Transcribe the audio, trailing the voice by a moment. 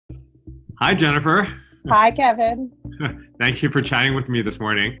Hi, Jennifer. Hi, Kevin. Thank you for chatting with me this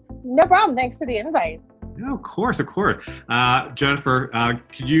morning. No problem. Thanks for the invite. Yeah, of course, of course. Jennifer,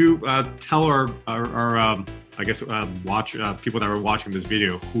 could you tell our watch people that are watching this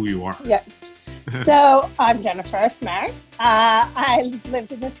video who you are? Yeah. So I'm Jennifer Smart. I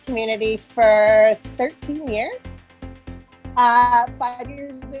lived in this community for 13 years. 5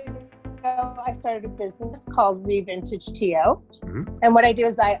 years ago, I started a business called ReVintageTO. Mm-hmm. And what I do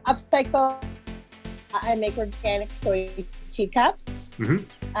is I upcycle, I make organic soy teacups. Mm-hmm.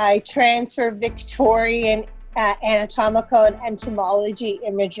 I transfer Victorian anatomical and entomology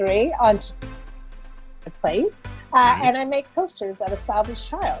imagery onto plates. And I make coasters out of salvaged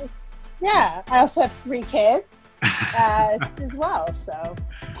tiles. Yeah, I also have 3 kids as well. So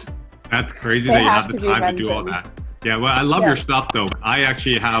that's crazy that you have the time to do all that. Yeah, well, I love your stuff though. I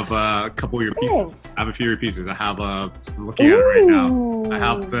actually have a couple of your pieces. I have a few of your pieces. I have I'm looking at it right now. I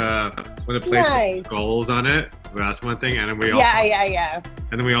have the plates with skulls on it. That's one thing, and then we also And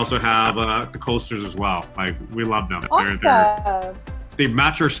then we also have the coasters as well. Like, we love them. Awesome. They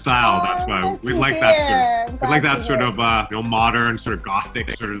match our style. That's why we like that sort of modern, sort of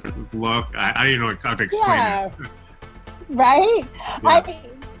gothic sort of look. I don't even know how to explain it. Right? Yeah. I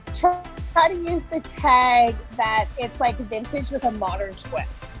try to use the tag that it's like vintage with a modern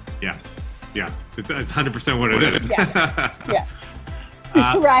twist. Yes. It's 100% what it is. Yeah.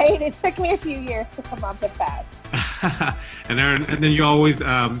 Right? It took me a few years to come up with that. and then you always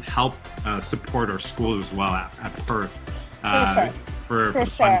help support our schools as well at Perth. For sure.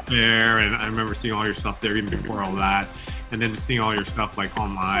 Fun fair, and I remember seeing all your stuff there even before all that, and then seeing all your stuff like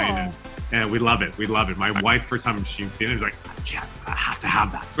online, and we love it. My wife, first time she's seen it, was like, "Yeah, I have to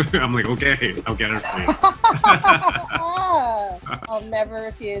have that." I'm like, "Okay, I'll get it for you." I'll never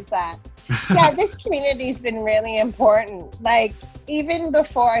refuse that. Yeah, this community's been really important. Like, even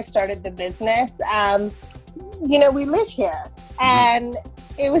before I started the business, we live here, and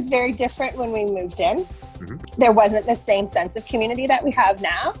it was very different when we moved in. Mm-hmm. There wasn't the same sense of community that we have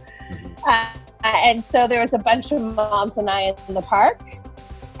now. Mm-hmm. And so there was a bunch of moms and I in the park,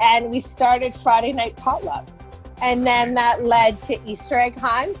 and we started Friday night potlucks. And then that led to Easter egg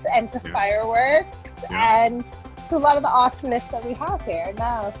hunts and to fireworks and to a lot of the awesomeness that we have here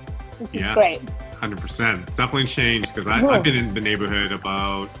now, which is great. 100%. It's definitely changed because I've been in the neighborhood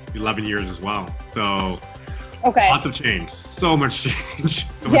about 11 years as well. So lots of change. So much change.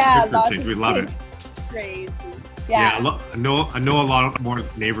 Lots of change. We love it. Crazy. Yeah, I know a lot more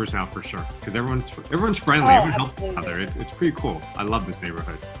neighbors now for sure because everyone's friendly. Everyone helps each other. It's pretty cool. I love this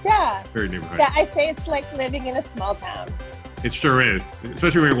neighborhood. Yeah. Very neighborhood. Yeah, I say it's like living in a small town. It sure is,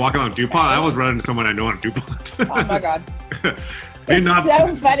 especially when you're walking on DuPont. I always run into someone I know on DuPont. Oh my god. It's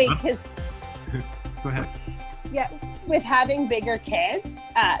so funny because. Go ahead. Yeah, with having bigger kids,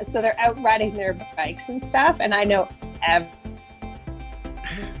 so they're out riding their bikes and stuff, and I know everything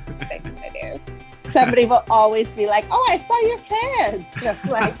they do. Somebody will always be like, "Oh, I saw your kids."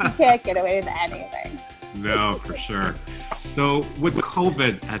 Like, you can't get away with anything. No, for sure. So with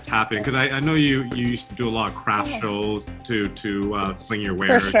COVID has happened, because I know you used to do a lot of craft shows to sling your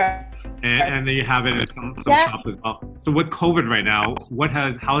wares. For sure. And then you have it in some shops as well. So with COVID right now,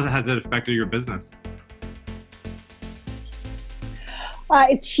 how has it affected your business?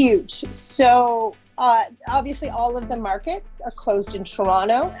 It's huge. So obviously all of the markets are closed in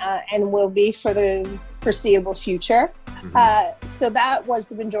Toronto and will be for the foreseeable future. Mm-hmm. So that was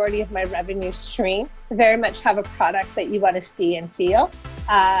the majority of my revenue stream. Very much have a product that you want to see and feel.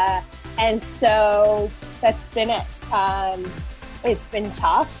 And so that's been it. It's been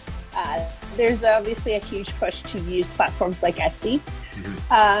tough. There's obviously a huge push to use platforms like Etsy.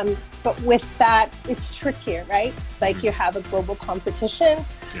 Mm-hmm. But with that, it's trickier, right? Like, you have a global competition.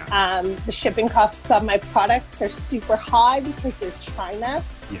 Yeah. The shipping costs on my products are super high because they're China.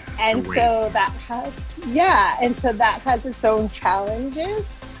 Yeah, and so that has its own challenges.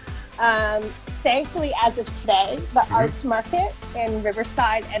 Thankfully, as of today, the arts market in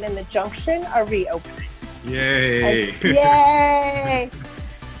Riverside and in the Junction are reopening. Yay! Yay!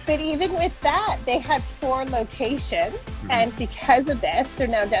 But even with that, they had 4 locations, and because of this, they're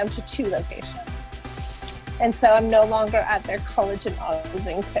now down to 2 locations. And so I'm no longer at their college in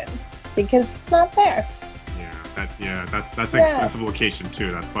Ossington because it's not there. That's an expensive location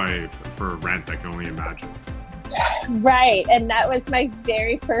too. That's why for rent, I can only imagine. Right, and that was my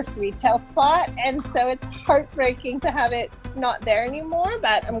very first retail spot, and so it's heartbreaking to have it not there anymore.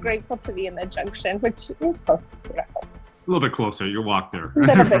 But I'm grateful to be in the Junction, which is close to home. A little bit closer. You walk there. A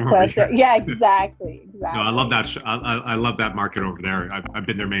little bit closer. Yeah, exactly. No, I love that. I love that market over there. I've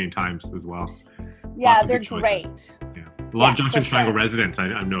been there many times as well. Yeah, they're great. Yeah. A lot of Junction Triangle residents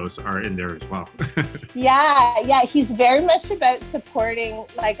I've noticed are in there as well. Yeah. He's very much about supporting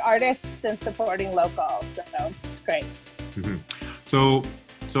like artists and supporting locals. So it's great. Mm-hmm.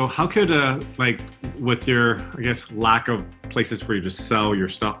 So how could like with your, I guess, lack of places for you to sell your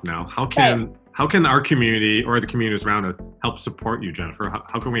stuff now, how can our community or the communities around it help support you, Jennifer?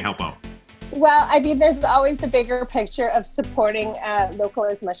 How can we help out? Well, I mean, there's always the bigger picture of supporting local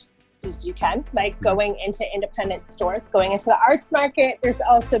as much as you can, like going into independent stores, going into the arts market. There's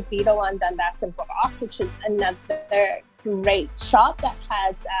also Beetle on Dundas and Brock, which is another great shop that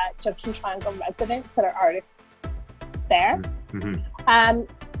has Junction Triangle residents that are artists there. Mm-hmm.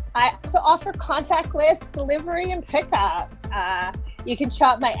 I also offer contactless delivery and pickup. You can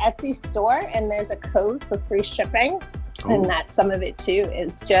shop my Etsy store and there's a code for free shipping. Oh. And that's some of it too,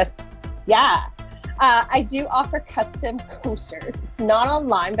 is just, I do offer custom posters. It's not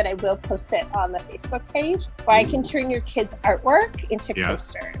online, but I will post it on the Facebook page where I can turn your kids' artwork into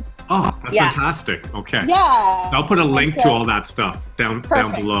posters. Oh, that's fantastic. Okay. Yeah. I'll put a link to all that stuff down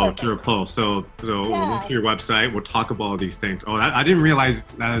below to your post. So we'll link to your website. We'll talk about all these things. Oh, I didn't realize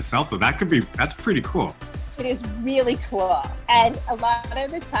that itself, though. That's pretty cool. It is really cool. And a lot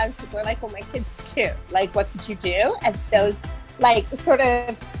of the times people are like, well, my kids too. Like, what did you do? And those like sort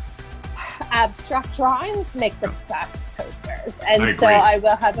of abstract drawings make the best posters, and so I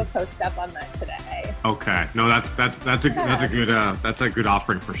will have a post up on that today. Okay, no, that's a good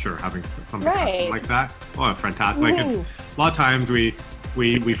offering for sure. Having something like that, oh, fantastic! Like a lot of times we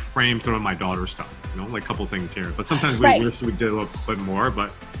frame some of my daughter's stuff, like a couple things here, but sometimes we wish we did a little bit more,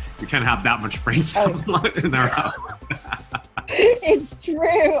 but we can't have that much frame stuff in our house. It's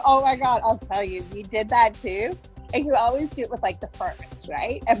true. Oh my God, I'll tell you, we did that too. And you always do it with like the first,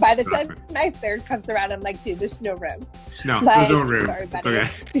 right? And by the time my third comes around, I'm like, dude, there's no room. No, like, there's no room. Sorry, okay.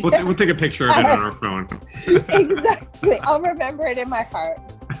 We'll take a picture of it on our phone. Exactly. I'll remember it in my heart.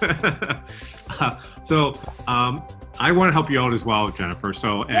 I want to help you out as well, Jennifer.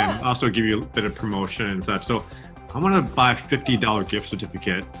 And also give you a bit of promotion and stuff. So I want to buy a $50 gift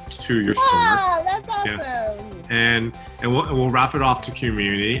certificate to your store. Wow, that's awesome. Yeah. And we'll wrap it off to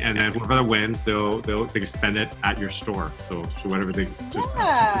community, and then whoever wins, they can spend it at your store. So whatever they just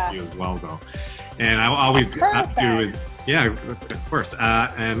have to do as well, though. And I always ask you is of course.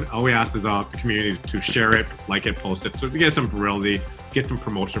 And all we ask is the community to share it, like it, post it, so to get some virality, get some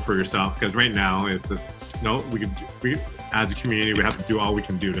promotion for yourself. Because right now it's just we as a community we have to do all we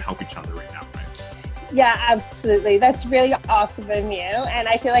can do to help each other right now. Yeah, absolutely. That's really awesome of you. And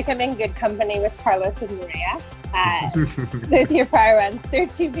I feel like I'm in good company with Carlos and Maria. With your prior ones. They're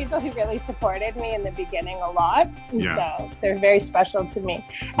two people who really supported me in the beginning a lot. And so they're very special to me.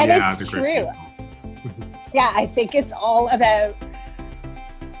 And it's true. I think it's all about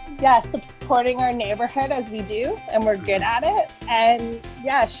supporting our neighborhood as we do, and we're good at it. And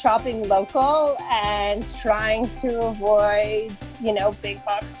shopping local and trying to avoid, big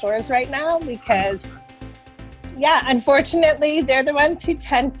box stores right now because unfortunately, they're the ones who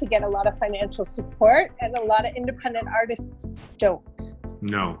tend to get a lot of financial support, and a lot of independent artists don't.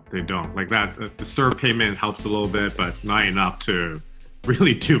 No, they don't. Like that, the serve payment helps a little bit, but not enough to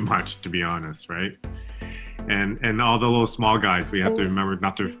really do much, to be honest, right? And all the little small guys, we have to remember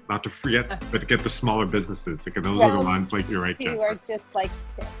not to forget, but to get the smaller businesses. Like those are the ones, like you're right, Jennifer. You are just like.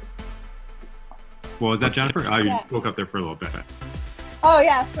 Well, is that Jennifer? Oh, you woke up there for a little bit. Oh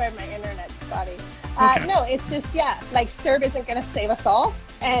yeah, sorry, my internet's spotty. No, it's just, like CERB isn't going to save us all.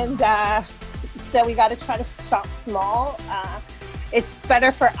 And so we got to try to shop small. It's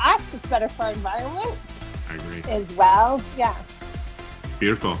better for us. It's better for our environment. I agree. As well. Yeah.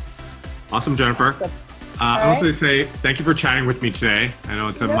 Beautiful. Awesome, Jennifer. Awesome. I was going to say thank you for chatting with me today. I know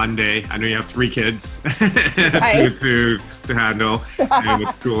it's a Monday. I know you have 3 kids to handle and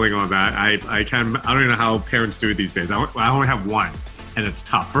with schooling all that. I don't even know how parents do it these days. I only have 1. And it's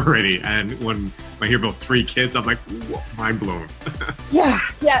tough already. And when I hear about 3 kids, I'm like, whoa, mind blown. Yeah.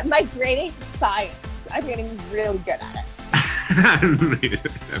 My grade 8 science. I'm getting really good at it.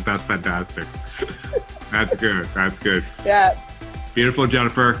 That's fantastic. That's good. Yeah. Beautiful,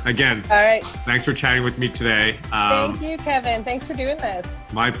 Jennifer. Again, all right. Thanks for chatting with me today. Thank you, Kevin. Thanks for doing this.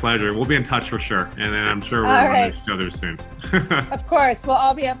 My pleasure. We'll be in touch for sure. And then I'm sure we'll run each other soon. Of course. We'll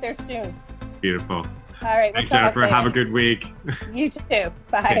all be up there soon. Beautiful. All right. Thanks, Jennifer. Have a good week. You too.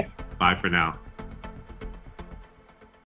 Bye. Okay. Bye for now.